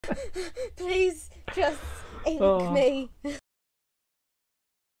Please just ink Oh. me.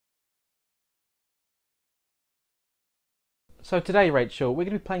 So today, Rachel, we're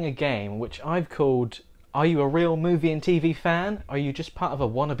going to be playing a game which I've called Are You a Real Movie and TV Fan? Or are you just part of a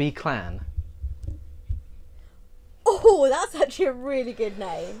wannabe clan? Oh, that's actually a really good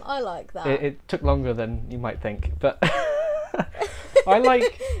name. I like that. It took longer than you might think, but I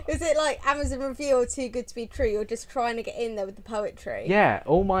like... Is it like Amazon review or Too Good to Be True? You're just trying to get in there with the poetry. Yeah,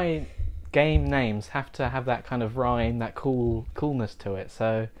 all my game names have to have that kind of rhyme, that coolness to it.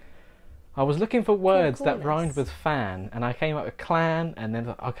 So I was looking for words that rhymed with fan, and I came up with clan, and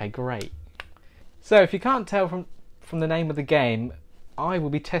then okay, great. So if you can't tell from the name of the game, I will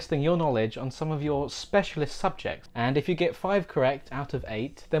be testing your knowledge on some of your specialist subjects, and if you get 5 correct out of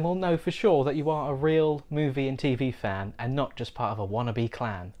 8, then we'll know for sure that you are a real movie and TV fan and not just part of a wannabe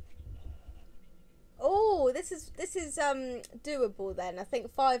clan. Oh, this is doable then. I think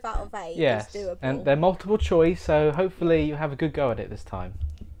 5 out of 8 Yes, is doable. and they're multiple choice, so hopefully you have a good go at it this time.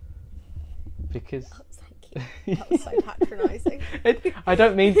 Because thank you. That was so patronising. I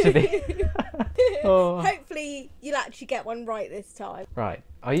don't mean to be. Oh. Hopefully you'll actually get one right this time. Right,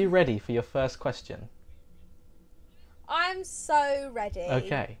 are you ready for your first question? I'm so ready.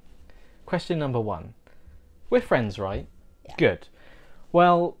 Okay. Question number 1. We're friends, right? Yeah. Good.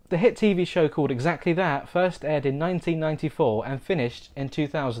 Well, the hit TV show called exactly that first aired in 1994 and finished in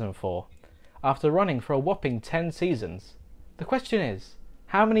 2004, after running for a whopping 10 seasons. The question is,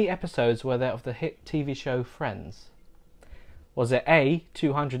 how many episodes were there of the hit TV show Friends? Was it A,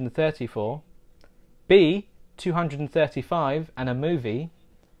 234, B, 235 and a movie,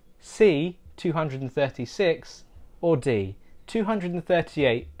 C, 236, or D,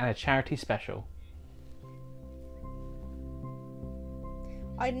 238 and a charity special?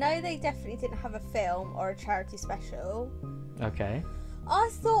 I know they definitely didn't have a film or a charity special. Okay. I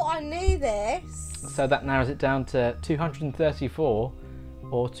thought I knew this. So that narrows it down to 234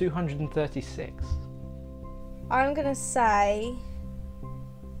 or 236. I'm going to say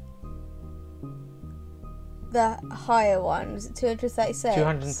the higher one. Was it 236?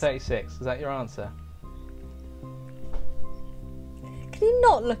 236. Is that your answer? Can you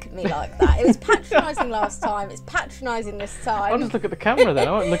not look at me like that? It was patronising last time. It's patronising this time. I'll just look at the camera then.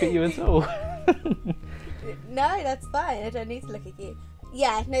 I won't look at you at all. No, that's fine. I don't need to look at you.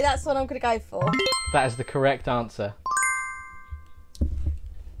 Yeah, no, that's what I'm going to go for. That is the correct answer.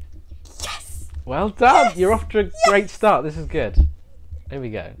 Yes! Well done. Yes! You're off to a great start. This is good. Here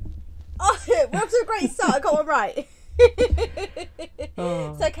we go. Oh, we're off to a great start. I got one right.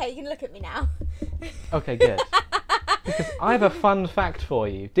 Oh. It's okay. You can look at me now. Okay, good. Because I have a fun fact for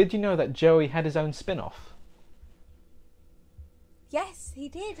you. Did you know that Joey had his own spin-off? Yes, he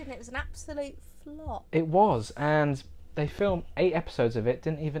did, and it was an absolute flop. It was, and they filmed 8 episodes of it,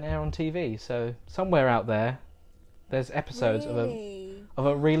 didn't even air on TV. So somewhere out there, there's episodes Really? of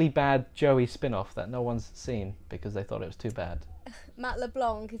a really bad Joey spin-off that no one's seen because they thought it was too bad. Matt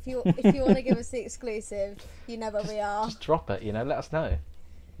LeBlanc, if you want to give us the exclusive, you know where we are. Just drop it, let us know.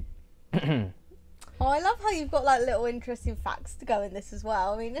 Oh, I love how you've got like little interesting facts to go in this as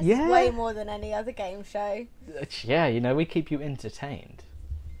well. I mean, this Yeah. is way more than any other game show. Yeah, we keep you entertained.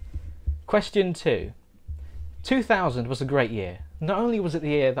 Question 2. 2000 was a great year. Not only was it the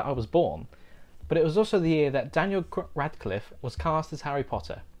year that I was born, but it was also the year that Daniel Radcliffe was cast as Harry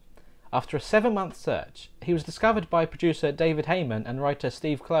Potter. After a 7-month search, he was discovered by producer David Heyman and writer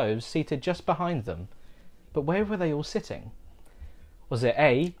Steve Kloves seated just behind them. But where were they all sitting? Was it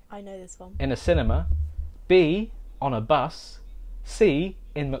A, I know this one. in a cinema, B, on a bus, C,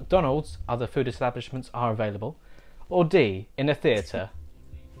 in McDonald's, other food establishments are available, or D, in a theatre?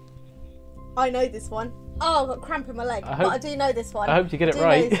 I know this one. Oh, I've got cramp in my leg, but I do know this one. I hope you get it I do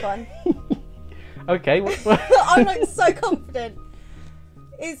right. know this one. Okay. I'm like so confident.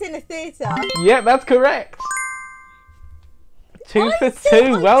 It's in a theatre. Yeah, that's correct. 2 for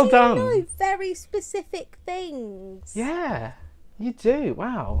 2. Well done. I know very specific things. Yeah, you do.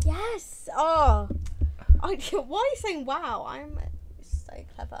 Wow. Yes. Oh. Why are you saying wow? I'm so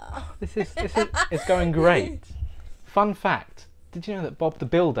clever. This is it's going great. Fun fact. Did you know that Bob the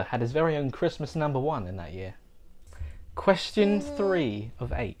Builder had his very own Christmas #1 in that year? Question 3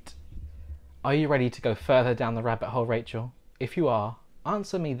 of 8. Are you ready to go further down the rabbit hole, Rachel? If you are,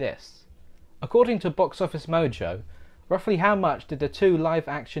 answer me this. According to Box Office Mojo, roughly how much did the 2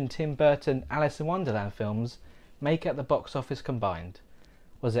 live-action Tim Burton Alice in Wonderland films make at the box office combined?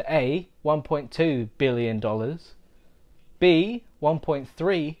 Was it A, $1.2 billion, B,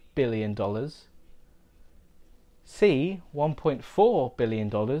 $1.3 billion, C, $1.4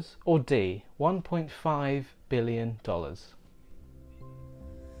 billion, or D, $1.5 billion?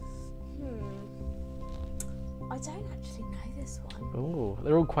 I don't actually know this one. Ooh,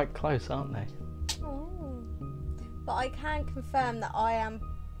 they're all quite close, aren't they? Oh. But I can confirm that I am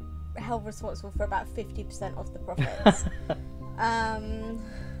held responsible for about 50% of the profits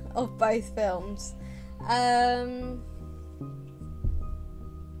of both films. I'm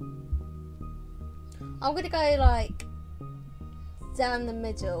gonna go like down the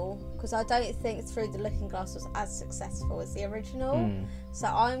middle because I don't think Through the Looking Glass was as successful as the original. So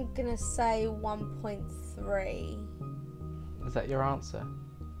I'm gonna say 1.3. Is that your answer?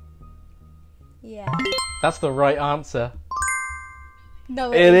 Yeah. That's the right answer.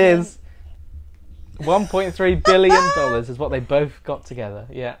 No, It is. $1.3 billion is what they both got together.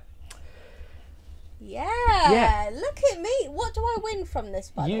 Yeah. Yeah. Look at me. What do I win from this,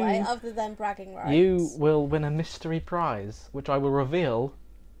 by the way, other than bragging rights? You will win a mystery prize, which I will reveal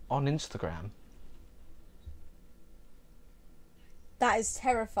on Instagram. That is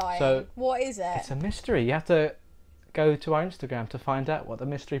terrifying. So, what is it? It's a mystery. You have to go to our Instagram to find out what the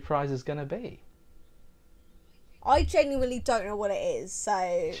mystery prize is going to be. I genuinely don't know what it is,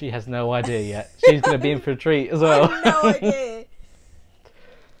 so... She has no idea yet. She's going to be in for a treat as well. I have no idea.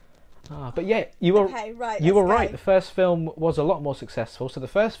 But yeah, you were you were right. The first film was a lot more successful. So the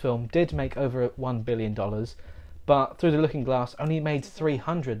first film did make over $1 billion, but Through the Looking Glass only made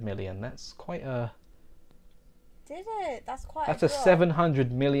 $300 million. That's quite a... Did it? That's quite That's a $700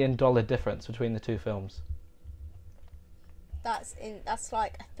 million difference between the two films. That's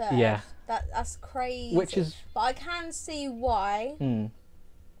like a third. Yeah. That's crazy. Which is... But I can see why. And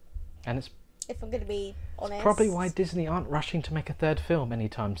it's... If I'm going to be honest. Probably why Disney aren't rushing to make a third film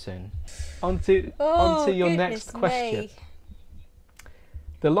anytime soon. On to your next question.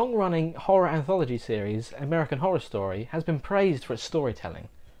 The long-running horror anthology series American Horror Story has been praised for its storytelling.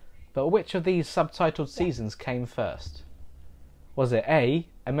 But which of these subtitled seasons came first? Was it A,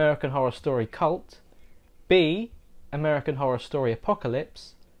 American Horror Story Cult, B, American Horror Story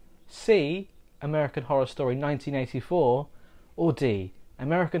Apocalypse, C, American Horror Story 1984, or D,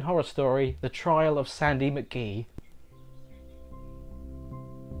 American Horror Story The Trial of Sandy McGee?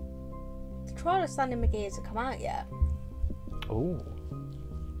 The Trial of Sandy McGee hasn't come out yet. Ooh.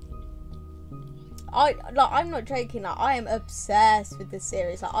 I'm not joking. Like, I am obsessed with this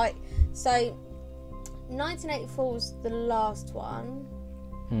series. So 1984 was the last one,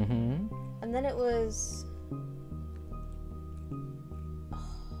 and then it was,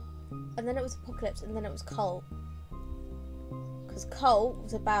 Apocalypse, and then it was Cult. Because Cult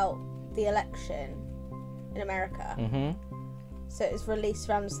was about the election in America, so it was released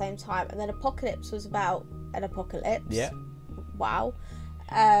around the same time, and then Apocalypse was about an apocalypse. Yeah. Wow.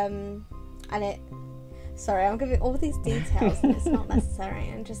 And it... Sorry, I'm giving all these details and it's not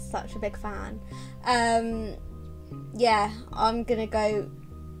necessary. I'm just such a big fan. Yeah, I'm going to go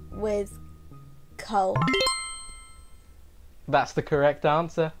with Cult. That's the correct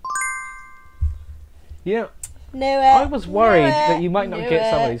answer. You know, Knew it. I was worried that you might not get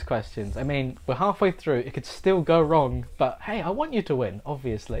some of these questions. I mean, we're halfway through. It could still go wrong. But hey, I want you to win,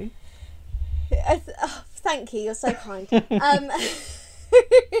 obviously. Thank you. You're so kind.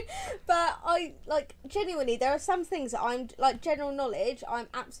 But I, like, genuinely, there are some things that I'm, like, general knowledge, I'm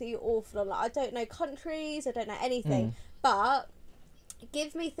absolutely awful on. Like, I don't know countries, I don't know anything. But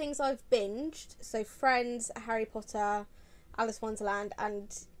give me things I've binged. So Friends, Harry Potter, Alice in Wonderland,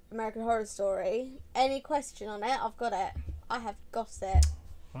 and American Horror Story. Any question on it, I've got it. I have got it.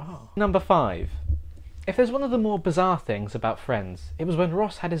 Oh. Number 5. If there's one of the more bizarre things about Friends, it was when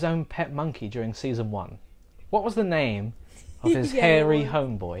Ross had his own pet monkey during season 1. What was the name of his hairy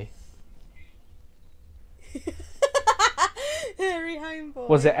homeboy? Hairy homeboy.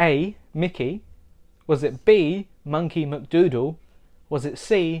 Was it A, Mickey? Was it B, Monkey McDoodle? Was it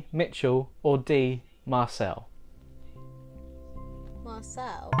C, Mitchell? Or D, Marcel?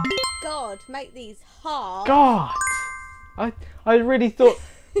 Marcel. God, make these hard. God! I really thought...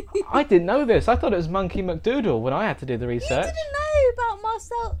 I didn't know this. I thought it was Monkey McDoodle when I had to do the research. You didn't know about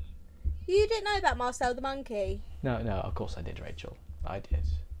Marcel... You didn't know about Marcel the monkey? No, of course I did, Rachel. I did.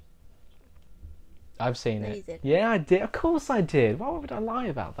 I've seen it. You did. Yeah, I did. Of course I did. Why would I lie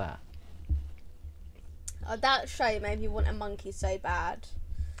about that? Oh, that show made me want a monkey so bad.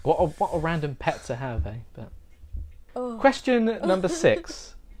 What a random pet to have, eh? But... Question number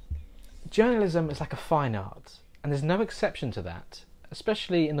 6. Journalism is like a fine art, and there's no exception to that,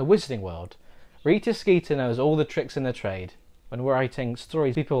 especially in the wizarding world. Rita Skeeter knows all the tricks in the trade when writing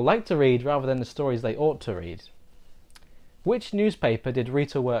stories people like to read rather than the stories they ought to read. Which newspaper did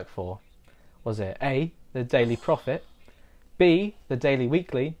Rita work for? Was it A, the Daily Prophet, B, the Daily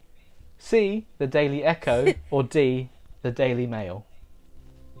Weekly, C, the Daily Echo, or D, the Daily Mail?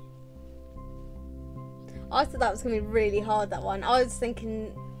 I thought that was going to be really hard, that one. I was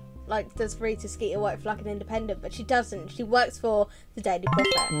thinking, like, does Rita Skeeter work for, like, an independent? But she doesn't. She works for the Daily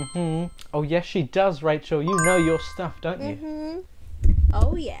Prophet. Oh, yes, she does, Rachel. You know your stuff, don't you?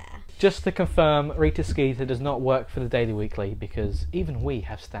 Oh, yeah. Just to confirm, Rita Skeeter does not work for the Daily Weekly because even we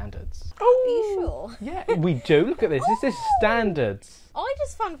have standards. Oh, are you sure? Yeah, we do. Look at this. This is standards. I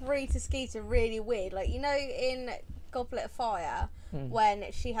just found Rita Skeeter really weird. Like, you know, in Goblet of Fire,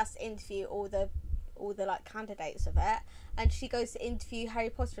 when she has to interview all the like candidates of it, and she goes to interview Harry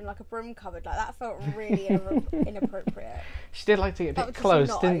Potter in like a broom cupboard. Like, that felt really inappropriate. She did like to get a bit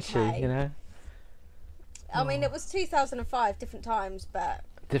close, didn't she? You know. I mean, it was 2005, different times, but.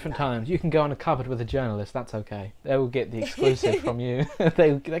 Different times. You can go on a cupboard with a journalist. That's okay. They will get the exclusive from you.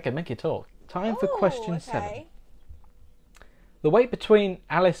 they can make you talk. Time for question 7. The wait between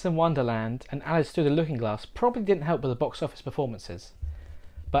Alice in Wonderland and Alice Through the Looking Glass probably didn't help with the box office performances.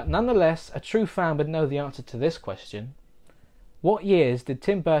 But nonetheless, a true fan would know the answer to this question. What years did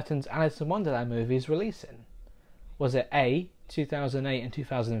Tim Burton's Alice in Wonderland movies release in? Was it A, 2008 and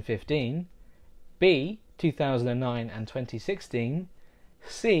 2015, B, 2009 and 2016,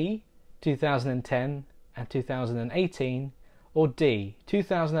 C, 2010 and 2018, or D,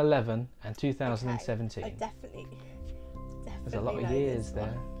 2011 and 2017? Okay, I definitely There's a lot of years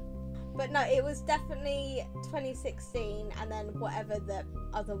there. But no, it was definitely 2016 and then whatever the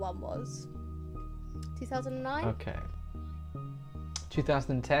other one was. 2009? Okay.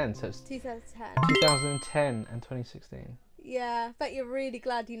 2010, so it's 2010. 2010 and 2016. Yeah, I bet you're really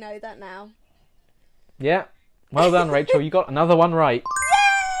glad you know that now. Yeah. Well done, Rachel. You got another one right.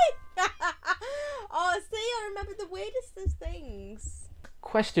 Yay! Oh, see, I remember the weirdest of things.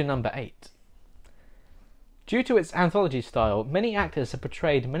 Question number 8. Due to its anthology style, many actors have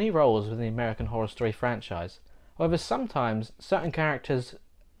portrayed many roles within the American Horror Story franchise. However, sometimes certain characters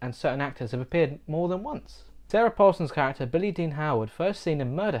and certain actors have appeared more than once. Sarah Paulson's character Billie Dean Howard, first seen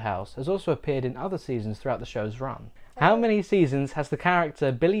in Murder House, has also appeared in other seasons throughout the show's run. How many seasons has the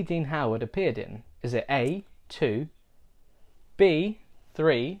character Billie Dean Howard appeared in? Is it A, 2, B,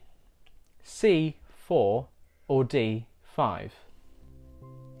 3, C, 4, or D, 5?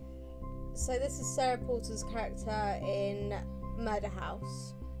 So this is Sarah Paulson's character in Murder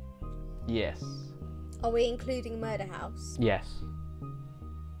House. Yes. Are we including Murder House? Yes.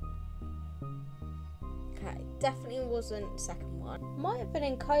 Okay, definitely wasn't second one. Might have been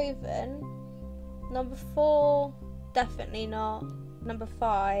in Coven. Number 4, definitely not. Number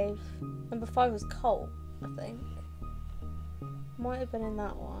 5 was Cole, I think. Might have been in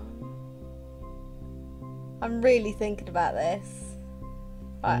that one. I'm really thinking about this.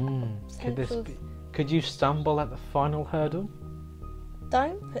 Could you stumble at the final hurdle?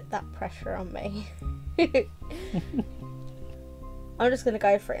 Don't put that pressure on me. I'm just going to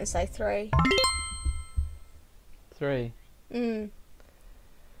go for it and say 3. 3?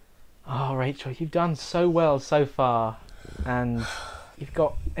 Oh, Rachel, you've done so well so far. And you've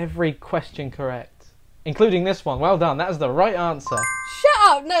got every question correct. Including this one. Well done, that is the right answer. Shut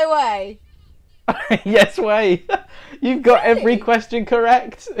up, no way! Yes way. You've got every question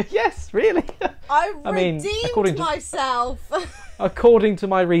correct. Yes, really. I redeemed myself. According to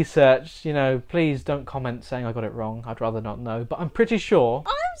my research, you know, please don't comment saying I got it wrong. I'd rather not know. But I'm pretty sure.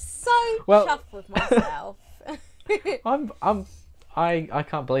 I'm so chuffed with myself. I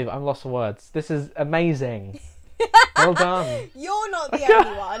can't believe it. I'm lost for words. This is amazing. Well done. You're not the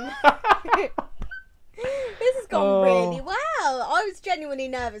only one. This has gone really well. I was genuinely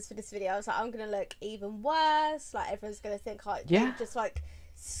nervous for this video. I was like, I'm going to look even worse. Like, everyone's going to think I just, like,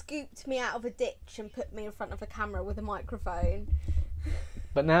 scooped me out of a ditch and put me in front of a camera with a microphone.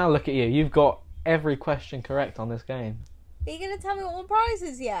 But now look at you. You've got every question correct on this game. Are you going to tell me what my prize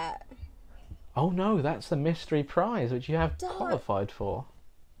is yet? Oh, no. That's the mystery prize, which you have qualified for.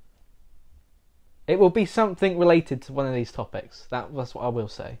 It will be something related to one of these topics. That's what I will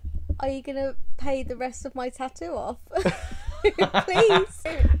say. Are you going to pay the rest of my tattoo off? Please.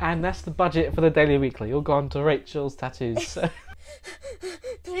 And that's the budget for the Daily Weekly. You'll go on to Rachel's tattoos. So.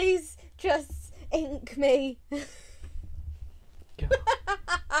 Please just ink me.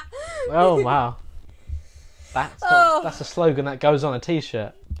 Oh, wow. That's a slogan that goes on a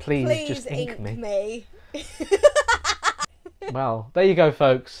t-shirt. Please just ink me. Well, there you go,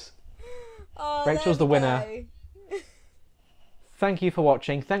 folks. Oh, Rachel's the winner. Thank you for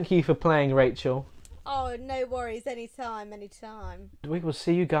watching. Thank you for playing, Rachel. Oh, no worries. Anytime. We will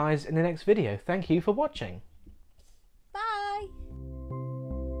see you guys in the next video. Thank you for watching.